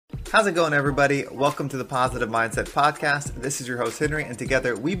How's it going, everybody? Welcome to the Positive Mindset Podcast. This is your host, Henry, and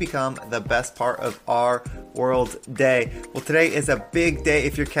together we become the best part of our world day. Well, today is a big day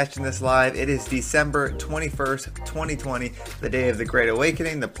if you're catching this live. It is December 21st, 2020, the day of the Great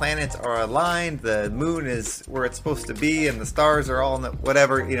Awakening. The planets are aligned, the moon is where it's supposed to be, and the stars are all in the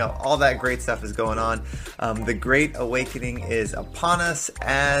whatever, all that great stuff is going on. The Great Awakening is upon us,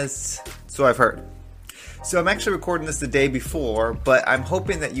 so I've heard. So I'm actually recording this the day before, but I'm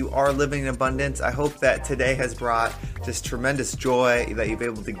hoping that you are living in abundance. I hope that today has brought just tremendous joy, that you've been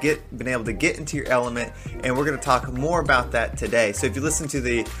able to get into your element, and we're going to talk more about that today. So if you listen to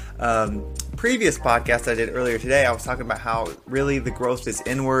the previous podcast I did earlier today, I was talking about how really the growth is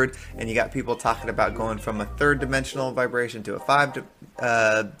inward, and you got people talking about going from a third dimensional vibration to a five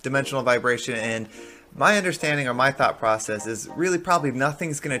dimensional vibration, and my understanding or my thought process is really probably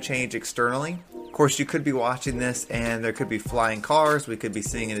nothing's going to change externally. Of course, you could be watching this and there could be flying cars. We could be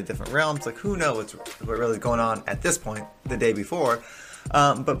seeing into different realms. Like, who knows what really is going on at this point, the day before.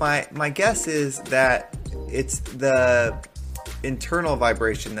 But my guess is that it's the internal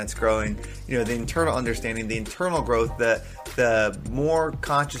vibration that's growing, the internal understanding, the internal growth, the more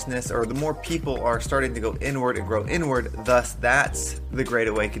consciousness or the more people are starting to go inward and grow inward. Thus, that's the Great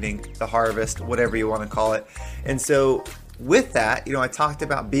Awakening, the harvest, whatever you want to call it. And so with that, I talked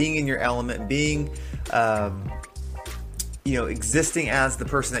about being in your element, being, existing as the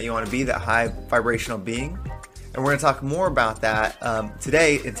person that you want to be, that high vibrational being. And we're going to talk more about that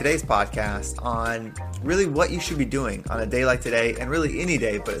today in today's podcast on really what you should be doing on a day like today, and really any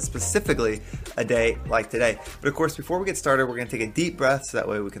day, but specifically a day like today. But of course, before we get started, we're going to take a deep breath so that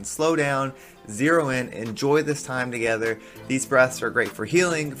way we can slow down, zero in, enjoy this time together. These breaths are great for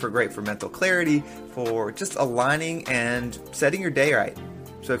healing, great for mental clarity, for just aligning and setting your day right.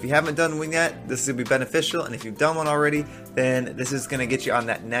 So if you haven't done one yet, this is going to be beneficial. And if you've done one already, then this is going to get you on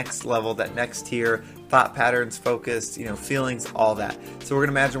that next level, that next tier, thought patterns, focus, feelings, all that. So we're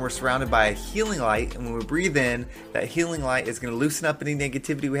going to imagine we're surrounded by a healing light. And when we breathe in, that healing light is going to loosen up any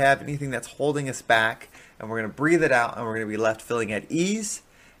negativity we have, anything that's holding us back. And we're going to breathe it out, and we're going to be left feeling at ease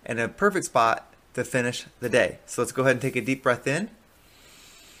and a perfect spot to finish the day. So let's go ahead and take a deep breath in.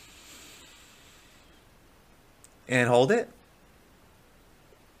 And hold it.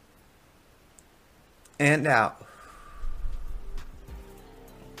 And out.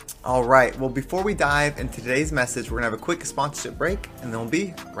 All right. Well, before we dive into today's message, we're going to have a quick sponsorship break, and then we'll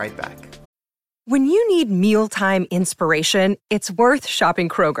be right back. When you need mealtime inspiration, it's worth shopping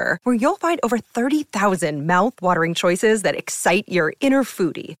Kroger, where you'll find over 30,000 mouth-watering choices that excite your inner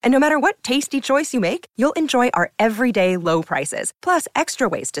foodie. And no matter what tasty choice you make, you'll enjoy our everyday low prices, plus extra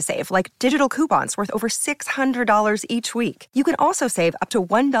ways to save, like digital coupons worth over $600 each week. You can also save up to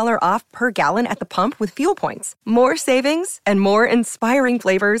 $1 off per gallon at the pump with fuel points. More savings and more inspiring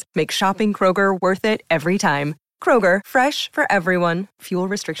flavors make shopping Kroger worth it every time. Kroger, fresh for everyone. Fuel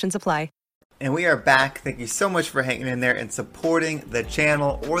restrictions apply. And we are back. Thank you so much for hanging in there and supporting the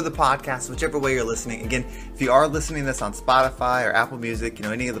channel or the podcast, whichever way you're listening. Again, if you are listening to this on Spotify or Apple Music,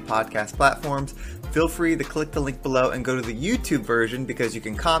 any of the podcast platforms, feel free to click the link below and go to the YouTube version, because you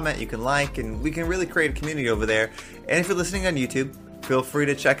can comment, you can like, and we can really create a community over there. And if you're listening on YouTube, feel free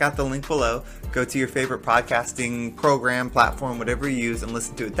to check out the link below. Go to your favorite podcasting program, platform, whatever you use, and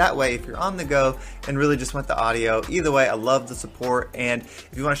listen to it that way if you're on the go and really just want the audio. Either way, I love the support. And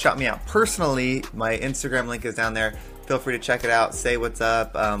if you want to shout me out personally, my Instagram link is down there. Feel free to check it out. Say what's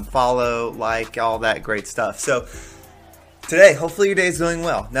up, follow, like, all that great stuff. So today, hopefully your day is going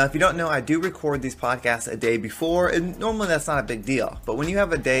well. Now, if you don't know, I do record these podcasts a day before, and normally that's not a big deal. But when you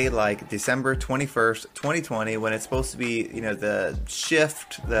have a day like December 21st, 2020, when it's supposed to be, the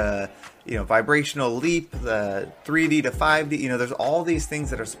shift, the, vibrational leap, the 3D to 5D, there's all these things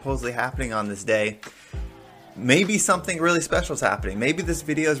that are supposedly happening on this day. Maybe something really special is happening. Maybe this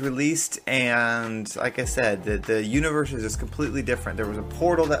video is released and, like I said, the universe is just completely different. There was a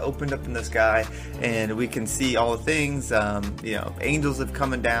portal that opened up in the sky and we can see all the things. Angels have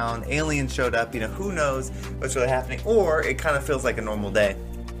come down, aliens showed up, who knows what's really happening. Or it kind of feels like a normal day.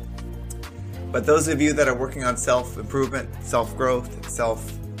 But those of you that are working on self-improvement, self-growth,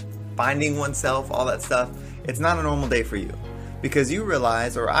 self-finding oneself, all that stuff, it's not a normal day for you. Because you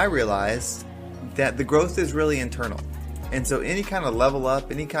realize, or I realized, that the growth is really internal. And so any kind of level up,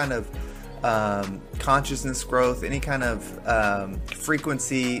 any kind of consciousness growth, any kind of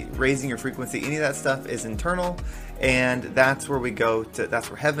frequency, raising your frequency, any of that stuff is internal. And that's where we go to, that's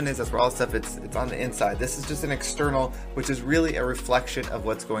where heaven is, that's where all the stuff, it's on the inside. This is just an external, which is really a reflection of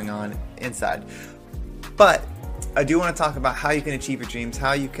what's going on inside. But I do want to talk about how you can achieve your dreams,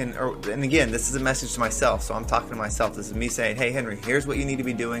 how you can, and again, this is a message to myself, so I'm talking to myself. This is me saying, hey, Henry, here's what you need to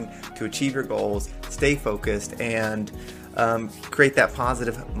be doing to achieve your goals, stay focused, and create that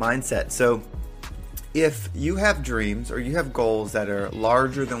positive mindset. So if you have dreams or you have goals that are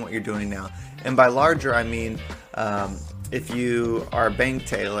larger than what you're doing now, and by larger, I mean if you are a bank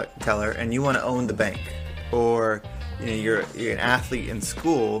teller and you want to own the bank, or you're an athlete in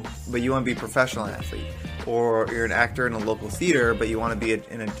school, but you want to be a professional athlete, or you're an actor in a local theater, but you want to be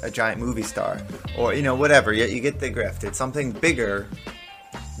a giant movie star, or whatever. You get the drift. It's something bigger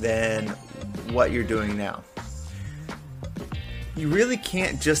than what you're doing now. You really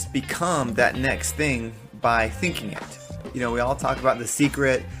can't just become that next thing by thinking it. We all talk about the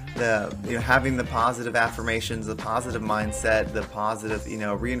secret, having the positive affirmations, the positive mindset, the positive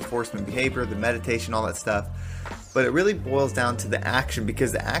reinforcement behavior, the meditation, all that stuff. But it really boils down to the action,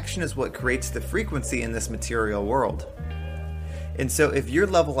 because the action is what creates the frequency in this material world. And so if your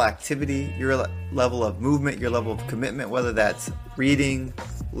level of activity, your level of movement, your level of commitment, whether that's reading,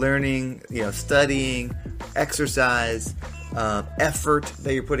 learning, studying, exercise, effort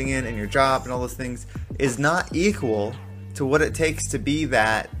that you're putting in your job and all those things, is not equal to what it takes to be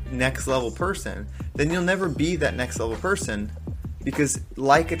that next level person, then you'll never be that next level person, because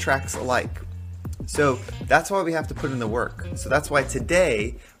like attracts alike. So that's why we have to put in the work. So that's why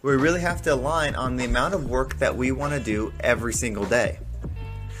today we really have to align on the amount of work that we want to do every single day.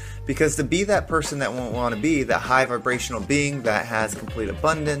 Because to be that person that we want to be, that high vibrational being that has complete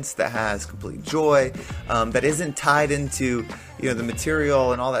abundance, that has complete joy, that isn't tied into the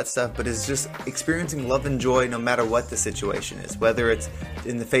material and all that stuff, but is just experiencing love and joy no matter what the situation is. Whether it's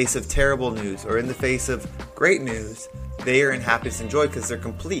in the face of terrible news or in the face of great news, they are in happiness and joy because they're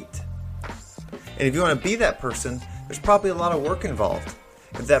complete. And if you want to be that person, there's probably a lot of work involved.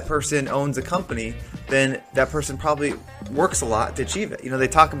 If that person owns a company, then that person probably works a lot to achieve it. They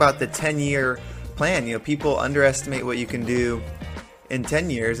talk about the 10-year plan. People underestimate what you can do in 10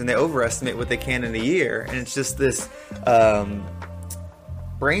 years and they overestimate what they can in a year. And it's just this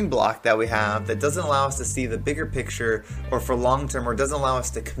brain block that we have that doesn't allow us to see the bigger picture, or for long term, or doesn't allow us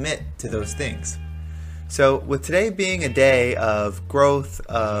to commit to those things. So with today being a day of growth,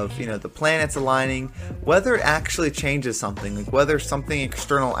 of the planets aligning, whether it actually changes something, like whether something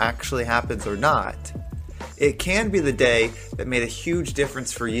external actually happens or not, it can be the day that made a huge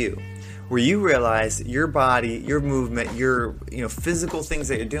difference for you, where you realize your body, your movement, your physical things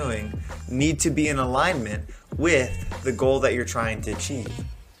that you're doing need to be in alignment with the goal that you're trying to achieve.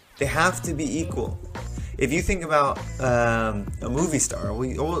 They have to be equal. If you think about a movie star,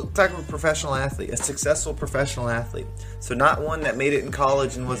 we'll talk about a professional athlete, a successful professional athlete. So not one that made it in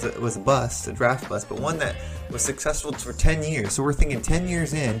college and was a bust, a draft bust, but one that was successful for 10 years. So we're thinking 10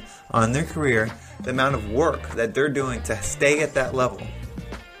 years in on their career, the amount of work that they're doing to stay at that level.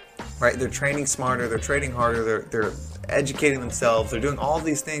 Right? They're training smarter, they're training harder, they're educating themselves, they're doing all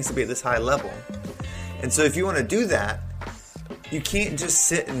these things to be at this high level. And so if you want to do that, you can't just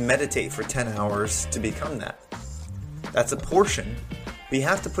sit and meditate for 10 hours to become that. That's a portion, but you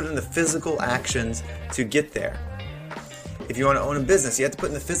have to put in the physical actions to get there. If you want to own a business, you have to put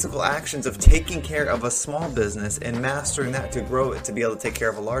in the physical actions of taking care of a small business and mastering that to grow it to be able to take care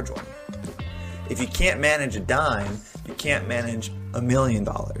of a large one. If you can't manage a dime, you can't manage $1 million.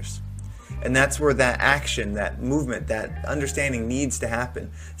 And that's where that action, that movement, that understanding needs to happen.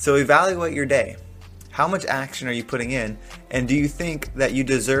 So evaluate your day. How much action are you putting in? And do you think that you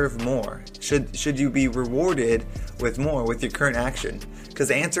deserve more? Should you be rewarded with more with your current action? Because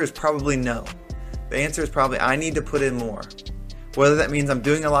the answer is probably no. The answer is probably I need to put in more. Whether that means I'm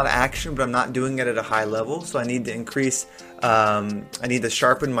doing a lot of action, but I'm not doing it at a high level. So I need to increase, I need to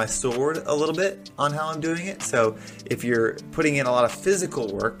sharpen my sword a little bit on how I'm doing it. So if you're putting in a lot of physical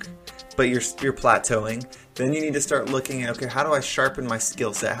work, but you're plateauing, then you need to start looking at, okay, how do I sharpen my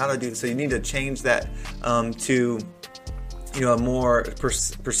skill set? How do I do this? So you need to change that to, a more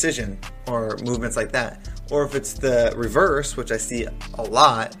precision or movements like that. Or if it's the reverse, which I see a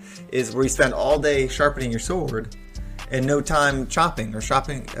lot, is where you spend all day sharpening your sword and no time chopping, or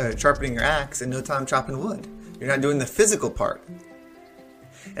sharpening your axe and no time chopping wood. You're not doing the physical part.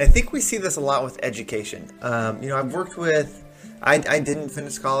 And I think we see this a lot with education. I've worked with, I didn't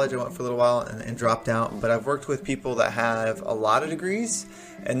finish college. I went for a little while and dropped out. But I've worked with people that have a lot of degrees,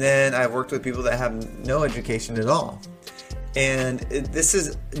 and then I've worked with people that have no education at all. And this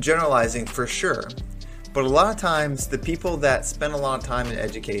is generalizing for sure. But a lot of times, the people that spend a lot of time in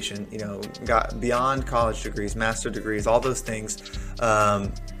education, got beyond college degrees, master degrees, all those things, their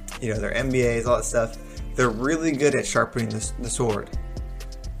MBAs, all that stuff, they're really good at sharpening the sword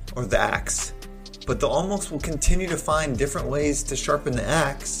or the axe. but they'll almost will continue to find different ways to sharpen the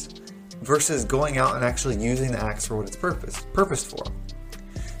axe versus going out and actually using the axe for what it's purposed for.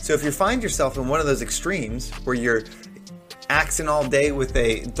 So if you find yourself in one of those extremes where you're axing all day with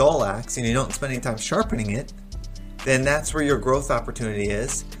a dull axe and you don't spend any time sharpening it, then that's where your growth opportunity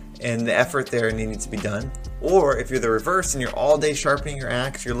is and the effort there needs to be done. Or if you're the reverse and you're all day sharpening your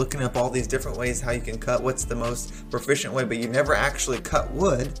axe, you're looking up all these different ways how you can cut, what's the most proficient way, but you never actually cut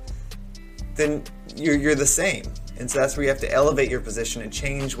wood, then you're the same. And so that's where you have to elevate your position and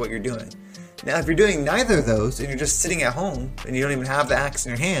change what you're doing. Now, if you're doing neither of those and you're just sitting at home and you don't even have the axe in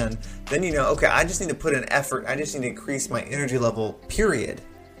your hand, then you know, okay, I just need to put in effort. I just need to increase my energy level, period.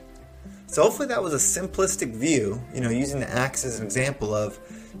 So hopefully that was a simplistic view, using the axe as an example of,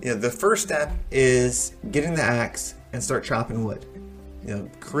 the first step is getting the axe and start chopping wood.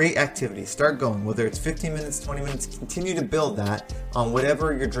 Create activity, start going, whether it's 15 minutes, 20 minutes, continue to build that on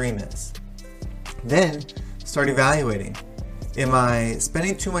whatever your dream is. Then start evaluating. Am I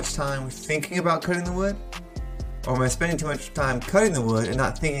spending too much time thinking about cutting the wood? Or am I spending too much time cutting the wood and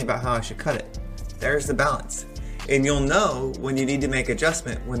not thinking about how I should cut it? There's the balance. And you'll know when you need to make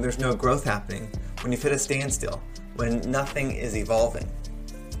adjustment, when there's no growth happening, when you've hit a standstill, when nothing is evolving.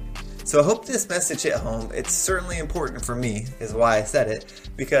 So I hope this message hit home. It's certainly important for me, is why I said it,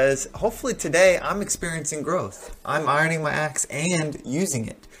 because hopefully today I'm experiencing growth. I'm ironing my axe and using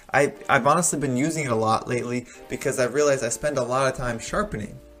it. I've honestly been using it a lot lately because I've realized I spend a lot of time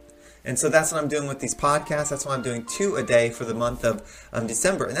sharpening. And so that's what I'm doing with these podcasts. That's why I'm doing 2 a day for the month of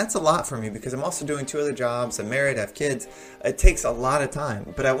December. And that's a lot for me because I'm also doing 2 other jobs. I'm married, I have kids. It takes a lot of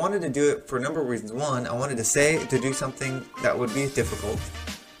time. But I wanted to do it for a number of reasons. One, I wanted to do something that would be difficult.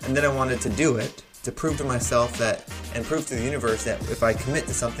 And then I wanted to do it to prove to myself and prove to the universe that if I commit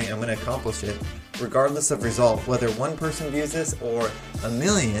to something, I'm going to accomplish it, regardless of result. Whether one person views this or a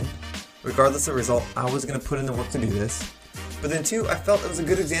million, regardless of result, I was going to put in the work to do this. But then 2, I felt it was a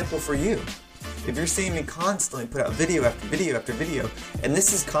good example for you. If you're seeing me constantly put out video after video after video, and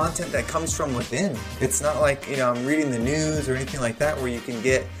this is content that comes from within. It's not like, I'm reading the news or anything like that where you can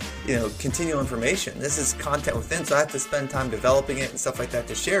get, continual information. This is content within, so I have to spend time developing it and stuff like that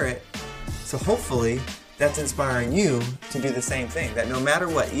to share it. So hopefully that's inspiring you to do the same thing. That no matter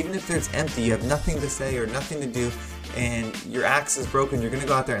what, even if it's empty, you have nothing to say or nothing to do, and your axe is broken, you're going to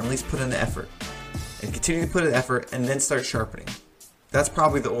go out there and at least put in the effort. And continue to put in effort and then start sharpening. That's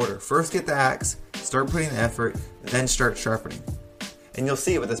probably the order. First get the axe, start putting the effort, then start sharpening. And you'll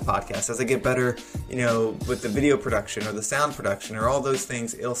see it with this podcast. As I get better, with the video production or the sound production or all those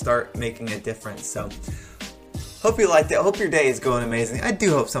things, it'll start making a difference. So hope you liked it. I hope your day is going amazing. I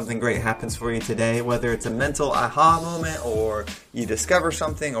do hope something great happens for you today, whether it's a mental aha moment or you discover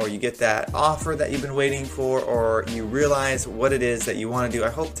something or you get that offer that you've been waiting for or you realize what it is that you want to do. I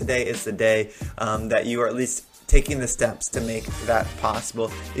hope today is the day that you are at least taking the steps to make that possible.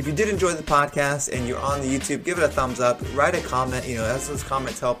 If you did enjoy the podcast and you're on the YouTube, give it a thumbs up, write a comment. As those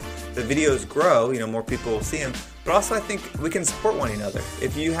comments help the videos grow, more people will see them. But also I think we can support one another.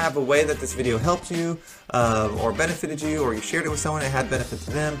 If you have a way that this video helped you or benefited you, or you shared it with someone that had benefit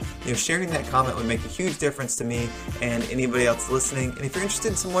to them, sharing that comment would make a huge difference to me and anybody else listening. And if you're interested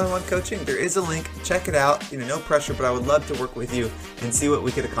in some one-on-one coaching, there is a link. Check it out. No pressure, but I would love to work with you and see what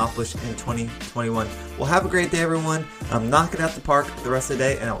we could accomplish in 2021. Well, have a great day, everyone. Knock it out the park the rest of the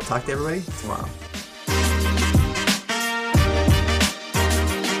day, and I will talk to everybody tomorrow.